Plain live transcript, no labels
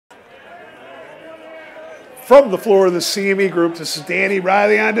From the floor of the CME Group, this is Danny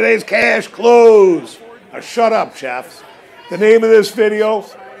Riley on today's Cash Close. Now shut up, chefs. The name of this video,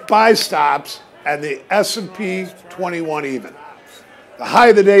 buy stops and the S&P 21 even. The high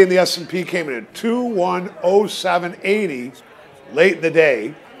of the day in the S&P came in at 2107.80 late in the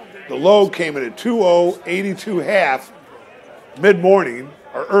day. The low came in at 2082.5 mid-morning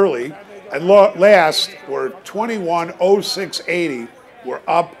or early, and last were 2106.80. We're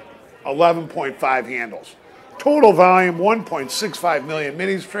up 11.5 handles. Total volume 1.65 million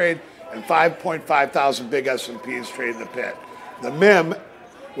minis trade and 5.5 thousand big S&Ps trade in the pit. The MIM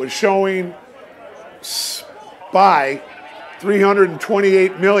was showing buy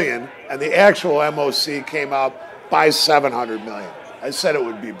 328 million, and the actual MOC came out by 700 million. I said it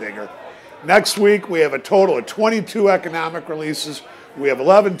would be bigger. Next week, we have a total of 22 economic releases. We have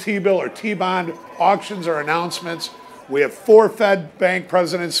 11 T-bill or T-bond auctions or announcements. We have 4 Fed bank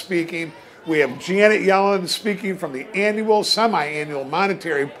presidents speaking. We have Janet Yellen speaking from the annual, semi-annual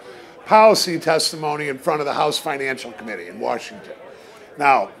monetary policy testimony in front of the House Financial Committee in Washington.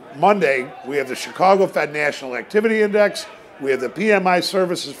 Now, Monday, we have the Chicago Fed National Activity Index. We have the PMI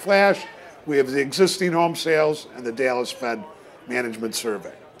Services Flash. We have the existing home sales and the Dallas Fed Management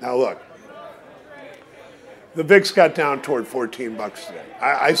Survey. Now, look, the VIX got down toward 14 bucks today.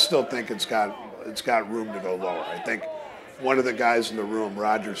 I still think it's got room to go lower. I think one of the guys in the room,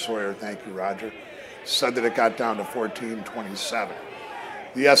 Roger Sawyer, thank you, Roger, said that it got down to 14.27.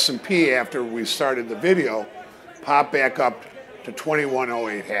 The S&P, after we started the video, popped back up to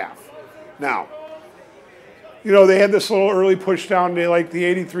 2108.5. Now, you know, they had this little early push down to like the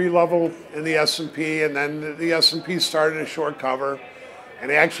 83 level in the S&P, and then the S&P started a short cover.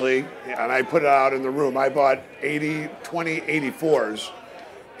 And actually, and I put it out in the room, I bought 20 84s,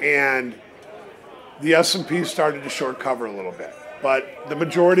 and the S&P started to short cover a little bit. But the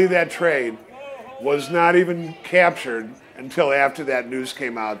majority of that trade was not even captured until after that news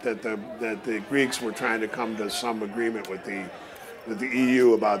came out that the Greeks were trying to come to some agreement with the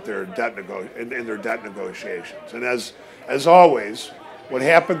EU about their debt negotiations. And as always, what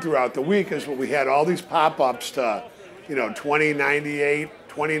happened throughout the week is we had all these pop-ups to, you know, 2098,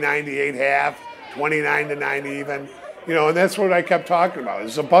 2098 half, 29 to 9 even, you know, and that's what I kept talking about.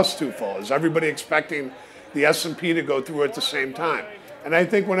 Is the bus too full? Is everybody expecting the S&P to go through at the same time? And I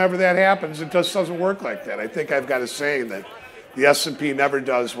think whenever that happens, it just doesn't work like that. I think I've got a saying that the S&P never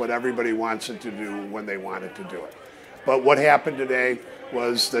does what everybody wants it to do when they want it to do it. But what happened today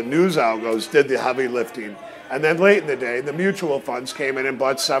was the news algos did the heavy lifting, and then late in the day, the mutual funds came in and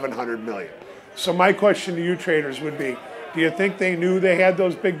bought 700 million. So my question to you traders would be, do you think they knew they had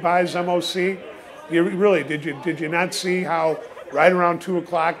those big buys MOC? Did you not see how right around 2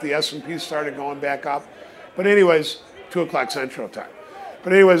 o'clock the S&P started going back up? But anyways, 2 o'clock Central Time.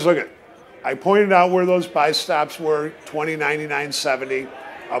 But anyways, look at, I pointed out where those buy stops were, 2099.70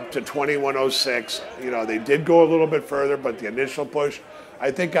 up to 2106. You know, they did go a little bit further, but the initial push,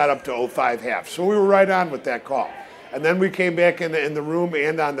 I think, got up to 05 half. So we were right on with that call. And then we came back in the room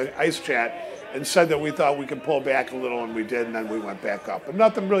and on the ICE chat and said that we thought we could pull back a little, and we did, and then we went back up. But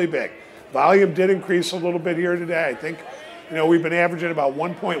nothing really big. Volume did increase a little bit here today. I think, you know, we've been averaging about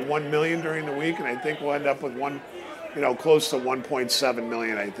 1.1 million during the week, and I think we'll end up with close to 1.7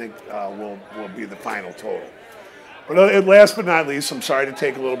 million, I think will be the final total. But last but not least, I'm sorry to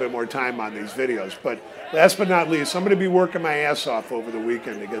take a little bit more time on these videos, but last but not least, I'm going to be working my ass off over the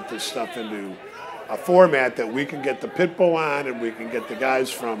weekend to get this stuff into a format that we can get the Pitbull on, and we can get the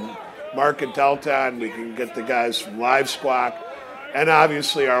guys from Market Delta, and we can get the guys from Live Squawk, and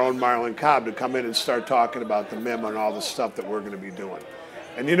obviously our own Marlon Cobb to come in and start talking about the MIM and all the stuff that we're going to be doing.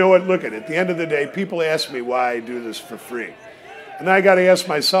 And you know what? Look at the end of the day, people ask me why I do this for free. And I got to ask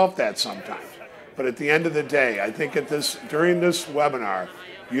myself that sometimes. But at the end of the day, I think during this webinar,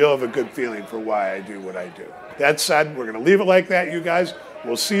 you'll have a good feeling for why I do what I do. That said, we're going to leave it like that, you guys.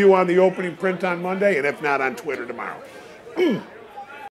 We'll see you on the opening print on Monday, and if not, on Twitter tomorrow.